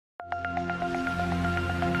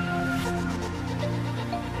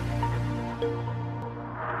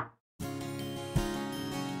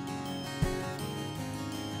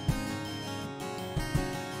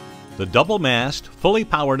The double-mast, fully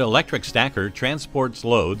powered electric stacker transports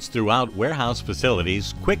loads throughout warehouse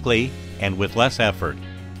facilities quickly and with less effort.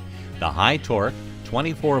 The high-torque,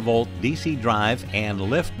 24-volt DC drive and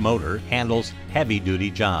lift motor handles heavy-duty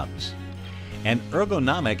jobs. An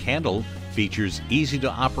ergonomic handle features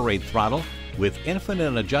easy-to-operate throttle with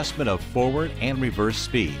infinite adjustment of forward and reverse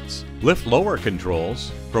speeds. Lift lower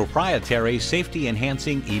controls, proprietary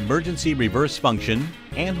safety-enhancing emergency reverse function,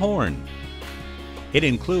 and horn. It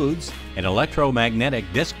includes an electromagnetic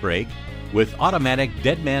disc brake with automatic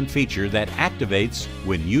deadman feature that activates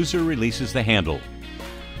when user releases the handle.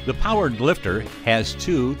 The powered lifter has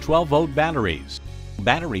two 12-volt batteries,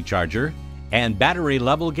 battery charger, and battery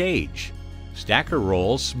level gauge. Stacker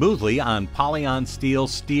rolls smoothly on polygon steel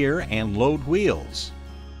steer and load wheels.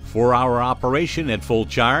 4-hour operation at full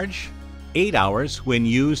charge, 8 hours when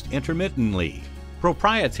used intermittently.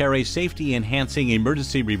 Proprietary safety-enhancing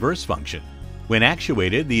emergency reverse function. When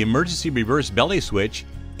actuated, the emergency reverse belly switch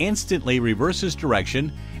instantly reverses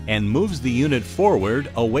direction and moves the unit forward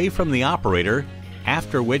away from the operator,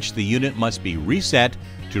 after which the unit must be reset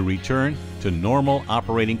to return to normal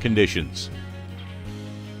operating conditions.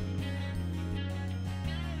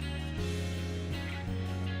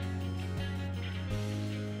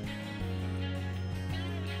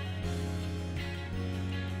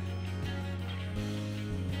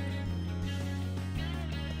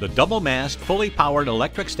 The double-mast, fully powered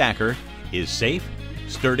electric stacker is safe,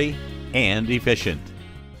 sturdy, and efficient.